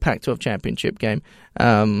in the Pac-12 championship game.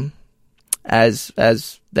 As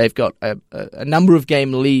they've got a number of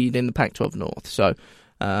game lead in the Pac-12 North. So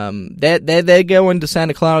they're going to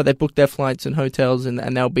Santa Clara. They've booked their flights and hotels,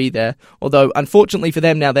 and they'll be there. Although, unfortunately for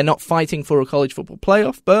them now, they're not fighting for a college football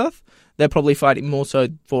playoff berth. They're probably fighting more so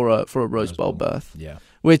for a Rose Bowl berth. Yeah.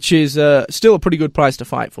 Which is still a pretty good price to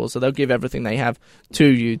fight for. So they'll give everything they have to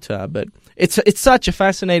Utah. But it's such a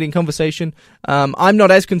fascinating conversation. I'm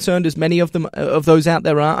not as concerned as many of those out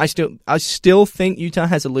there are. I still think Utah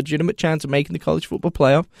has a legitimate chance of making the college football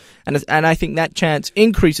playoff, and I think that chance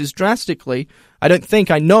increases drastically.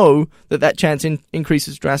 I know that chance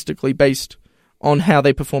increases drastically based on how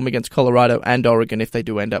they perform against Colorado and Oregon if they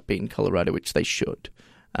do end up beating Colorado, which they should.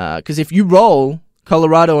 Because if you roll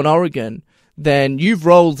Colorado and Oregon, then you've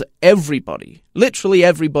rolled everybody, literally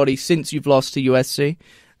everybody, since you've lost to USC.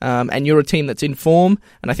 And you're a team that's in form,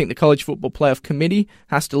 and I think the College Football Playoff Committee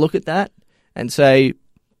has to look at that and say,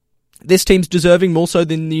 this team's deserving more so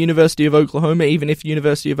than the University of Oklahoma, even if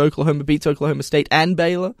University of Oklahoma beats Oklahoma State and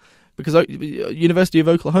Baylor, because University of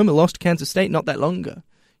Oklahoma lost to Kansas State not that long ago,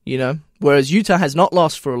 whereas Utah has not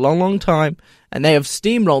lost for a long, long time, and they have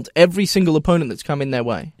steamrolled every single opponent that's come in their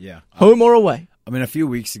way, home or away. I mean, a few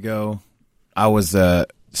weeks ago, I was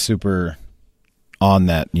super on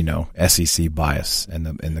that, SEC bias and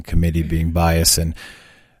the committee being biased, and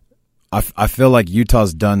I feel like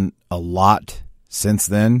Utah's done a lot since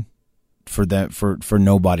then for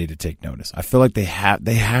nobody to take notice. I feel like they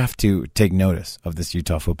have to take notice of this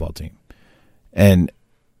Utah football team, and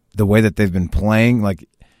the way that they've been playing. Like,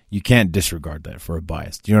 you can't disregard that for a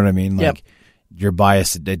bias. Do you know what I mean? Like, your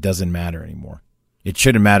bias, it doesn't matter anymore. It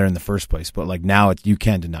shouldn't matter in the first place, but like now, you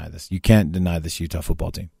can't deny this. You can't deny this Utah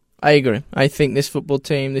football team. I agree. I think this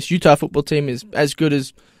Utah football team, is as good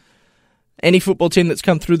as any football team that's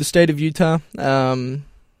come through the state of Utah.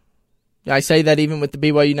 I say that even with the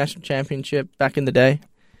BYU National Championship back in the day.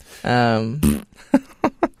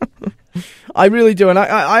 I really do, and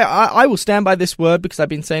I will stand by this word because I've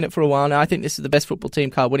been saying it for a while now. I think this is the best football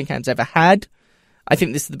team Kyle Whittingham's ever had. I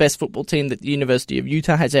think this is the best football team that the University of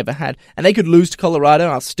Utah has ever had. And they could lose to Colorado,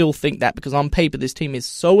 and I'll still think that, because on paper this team is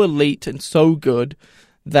so elite and so good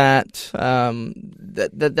that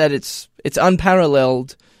that it's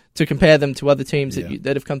unparalleled to compare them to other teams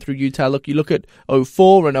that have come through Utah. Look, you look at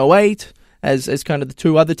 2004 and 2008 as kind of the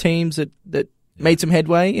two other teams that made some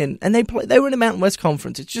headway, and they were in the Mountain West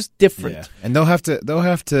Conference. It's just different. Yeah. And they'll have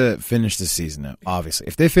to finish the season out. Obviously,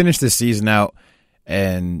 if they finish the season out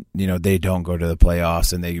and they don't go to the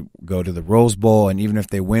playoffs and they go to the Rose Bowl, and even if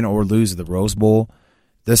they win or lose the Rose Bowl,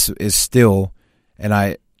 this is still,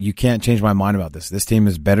 and you can't change my mind about this. This team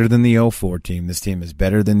is better than the 2004 team. This team is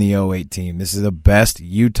better than the 2008 team. This is the best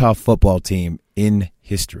Utah football team in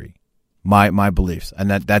history. My beliefs, and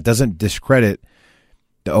that doesn't discredit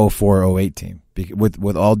the 2004-2008 team,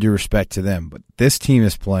 with all due respect to them. But this team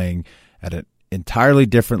is playing at an entirely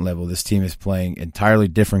different level. This team is playing entirely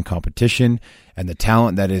different competition, and the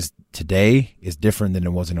talent that is today is different than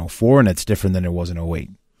it was in 2004, and it's different than it was in 2008.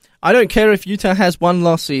 I don't care if Utah has one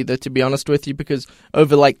loss either, to be honest with you, because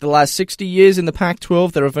over the last 60 years in the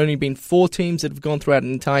Pac-12, there have only been 4 teams that have gone throughout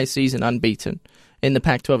an entire season unbeaten in the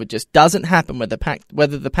Pac-12. It just doesn't happen whether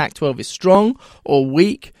the Pac-12 is strong or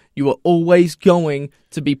weak. You are always going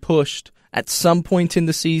to be pushed at some point in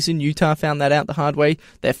the season. Utah found that out the hard way.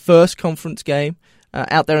 Their first conference game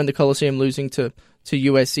out there in the Coliseum, losing to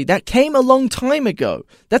USC. That came a long time ago.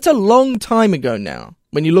 That's a long time ago now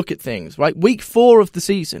when you look at things, right? Week 4 of the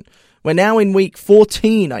season. We're now in week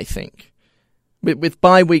 14, I think, with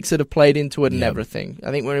bye weeks that have played into it and everything.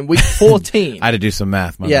 I think we're in week 14. I had to do some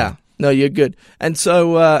math. Man. No, you're good. And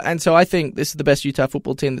so I think this is the best Utah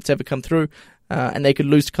football team that's ever come through. And they could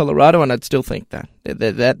lose to Colorado, and I'd still think that.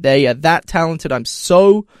 They are that talented. I'm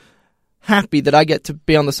so happy that I get to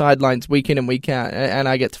be on the sidelines week in and week out, and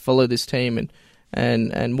I get to follow this team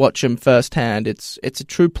and watch them firsthand. It's a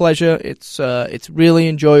true pleasure. It's really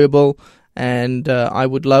enjoyable, and I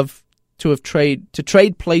would love to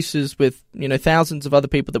trade places with thousands of other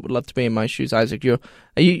people that would love to be in my shoes. Isaac,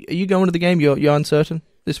 are you going to the game? You're uncertain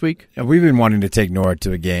this week? Yeah, we've been wanting to take Nora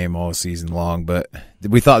to a game all season long, but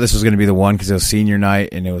we thought this was going to be the one because it was senior night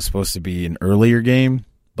and it was supposed to be an earlier game.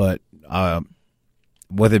 But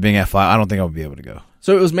with it being at 5, I don't think I'll be able to go.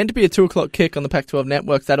 So it was meant to be a 2 o'clock kick on the Pac-12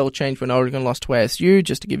 network. That all changed when Oregon lost to ASU,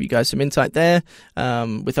 just to give you guys some insight there.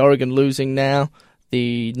 With Oregon losing now,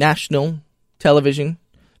 the national television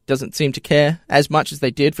doesn't seem to care as much as they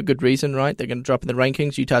did, for good reason, right? They're going to drop in the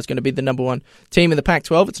rankings. Utah's going to be the number one team in the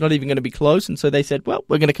Pac-12. It's not even going to be close. And so they said, well,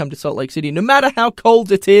 we're going to come to Salt Lake City. No matter how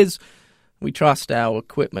cold it is, we trust our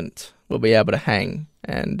equipment will be able to hang.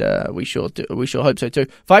 And we sure hope so too.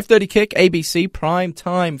 5:30 kick, ABC, prime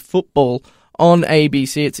time football on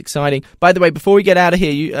ABC. It's exciting. By the way, before we get out of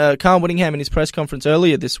here, Carl Whittingham in his press conference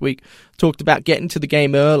earlier this week talked about getting to the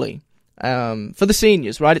game early for the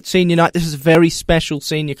seniors, right? It's senior night. This is a very special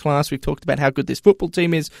senior class. We've talked about how good this football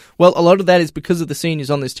team is. Well, a lot of that is because of the seniors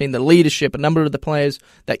on this team, the leadership. A number of the players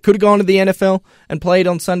that could have gone to the NFL and played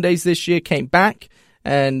on Sundays this year came back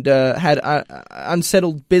and had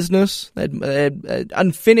unsettled business,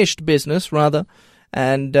 unfinished business, rather,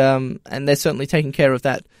 and they're certainly taking care of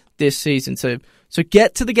that this season. So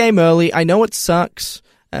get to the game early. I know it sucks,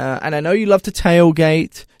 and I know you love to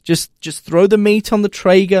tailgate. Just throw the meat on the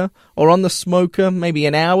Traeger or on the smoker maybe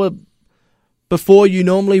an hour before you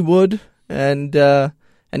normally would, and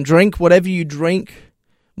drink whatever you drink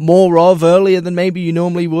more of earlier than maybe you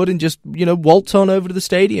normally would, and just waltz on over to the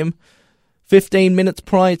stadium 15 minutes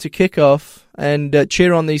prior to kickoff and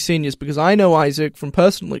cheer on these seniors, because I know, Isaac, from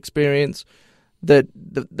personal experience, that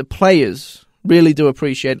the players really do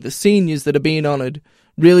appreciate it. The seniors that are being honoured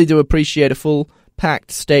really do appreciate a full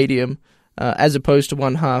packed stadium as opposed to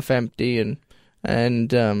one half empty.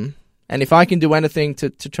 And if I can do anything to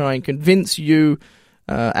try and convince you,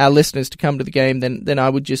 our listeners, to come to the game, then I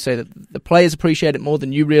would just say that the players appreciate it more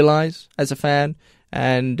than you realise as a fan,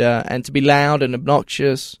 and to be loud and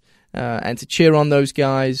obnoxious and to cheer on those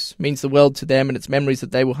guys means the world to them, and it's memories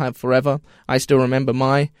that they will have forever. I still remember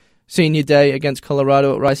my senior day against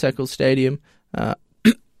Colorado at Rice Eccles Stadium.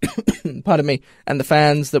 Pardon me, and the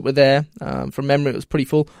fans that were there. From memory, it was pretty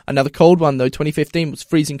full. Another cold one though. 2015 was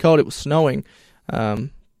freezing cold. It was snowing.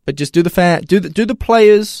 But just do the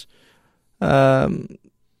players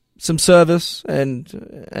some service and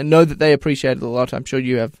know that they appreciate it a lot. I'm sure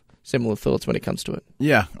you have similar thoughts when it comes to it.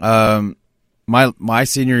 Yeah. My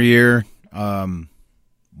senior year, I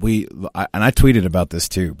tweeted about this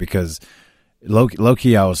too, because low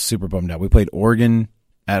key I was super bummed out. We played Oregon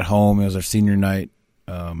at home. It was our senior night,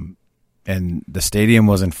 and the stadium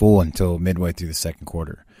wasn't full until midway through the second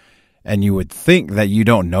quarter. And you would think that you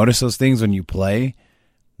don't notice those things when you play,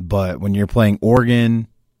 but when you're playing Oregon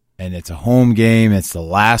and it's a home game, it's the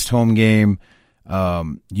last home game,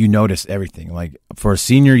 you notice everything. Like for a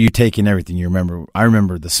senior, you take in everything. I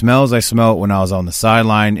remember the smells I smelled when I was on the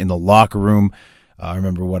sideline in the locker room. I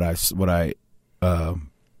remember what I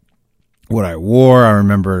wore. I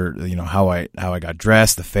remember how I got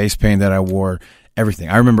dressed, the face paint that I wore, everything.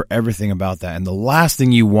 I remember everything about that. And the last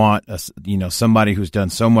thing you want, somebody who's done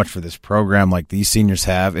so much for this program like these seniors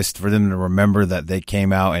have, is for them to remember that they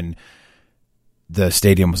came out and the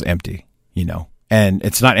stadium was empty. And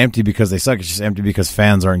it's not empty because they suck. It's just empty because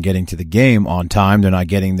fans aren't getting to the game on time. They're not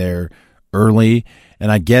getting there early.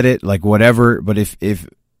 And I get it, like whatever. But if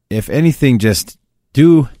anything, just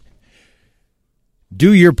do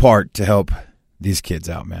your part to help these kids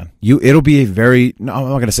out, man. It'll be I'm not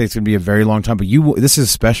going to say it's going to be a very long time, but this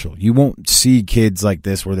is special. You won't see kids like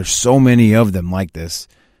this, where there's so many of them like this,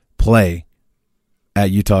 play at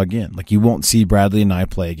Utah again. Like, you won't see Bradley and I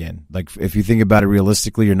play again. Like, if you think about it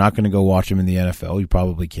realistically, you're not going to go watch them in the NFL. You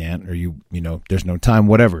probably can't, or there's no time,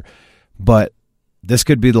 whatever. But this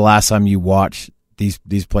could be the last time you watch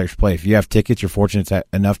these players play. If you have tickets, you're fortunate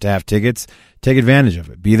enough to have tickets, take advantage of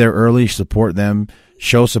it. Be there early, support them,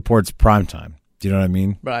 show support's prime time. Do you know what I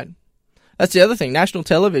mean? Right. That's the other thing. National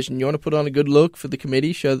television, you want to put on a good look for the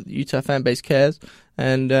committee, show that the Utah fan base cares,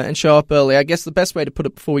 and show up early. I guess the best way to put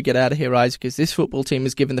it before we get out of here, Isaac, is this football team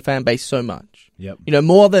has given the fan base so much. Yep.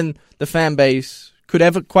 More than the fan base could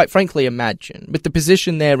ever, quite frankly, imagine, with the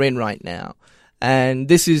position they're in right now. And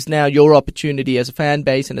this is now your opportunity as a fan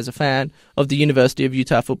base and as a fan of the University of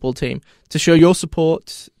Utah football team to show your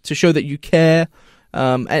support, to show that you care,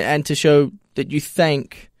 and to show that you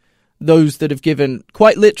thank those that have given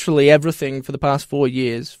quite literally everything for the past 4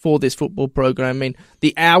 years for this football program. I mean,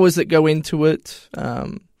 the hours that go into it,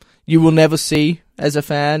 you will never see as a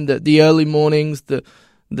fan. The early mornings, and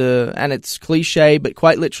it's cliche, but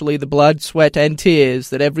quite literally the blood, sweat, and tears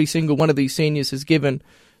that every single one of these seniors has given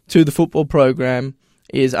to the football program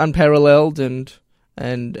is unparalleled, and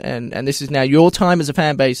this is now your time as a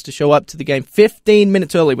fan base to show up to the game 15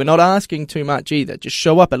 minutes early. We're not asking too much either. Just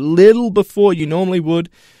show up a little before you normally would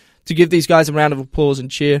to give these guys a round of applause and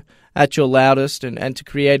cheer at your loudest, and to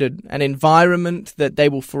create an environment that they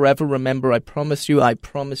will forever remember. I promise you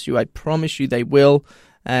they will.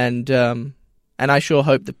 And I sure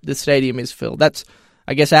hope that the stadium is filled. That's,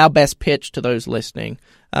 I guess, our best pitch to those listening.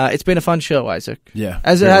 It's been a fun show, Isaac. Yeah.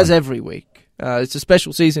 As it has every week. It's a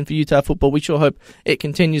special season for Utah football. We sure hope it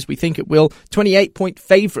continues. We think it will. 28-point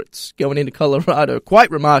favorites going into Colorado.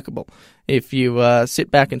 Quite remarkable if you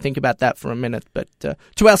sit back and think about that for a minute. But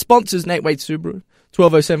to our sponsors, Nate Wade Subaru,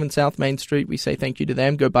 1207 South Main Street, we say thank you to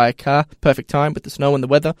them. Go buy a car. Perfect time with the snow and the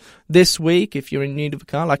weather this week. If you're in need of a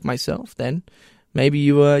car like myself, then maybe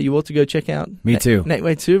you ought to go check out Me too. Nate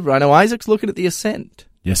Wade Subaru. I know Isaac's looking at the Ascent.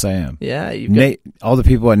 Yes, I am. Yeah, Nate, all the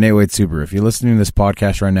people at Nate Wade Subaru, if you're listening to this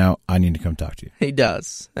podcast right now, I need to come talk to you. He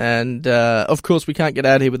does. And, of course, we can't get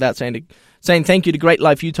out of here without saying thank you to Great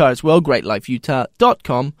Life Utah as well,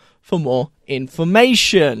 greatlifeutah.com for more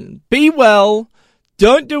information. Be well.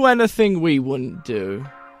 Don't do anything we wouldn't do.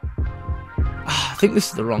 I think this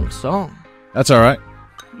is the wrong song. That's all right.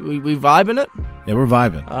 We vibing it? Yeah, we're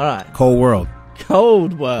vibing. All right. Cold world.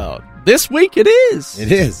 Cold world. This week it is.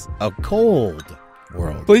 It is a cold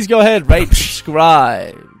world. Please go ahead, rate,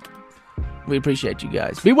 subscribe. We appreciate you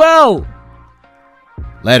guys. Be well.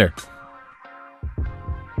 Later.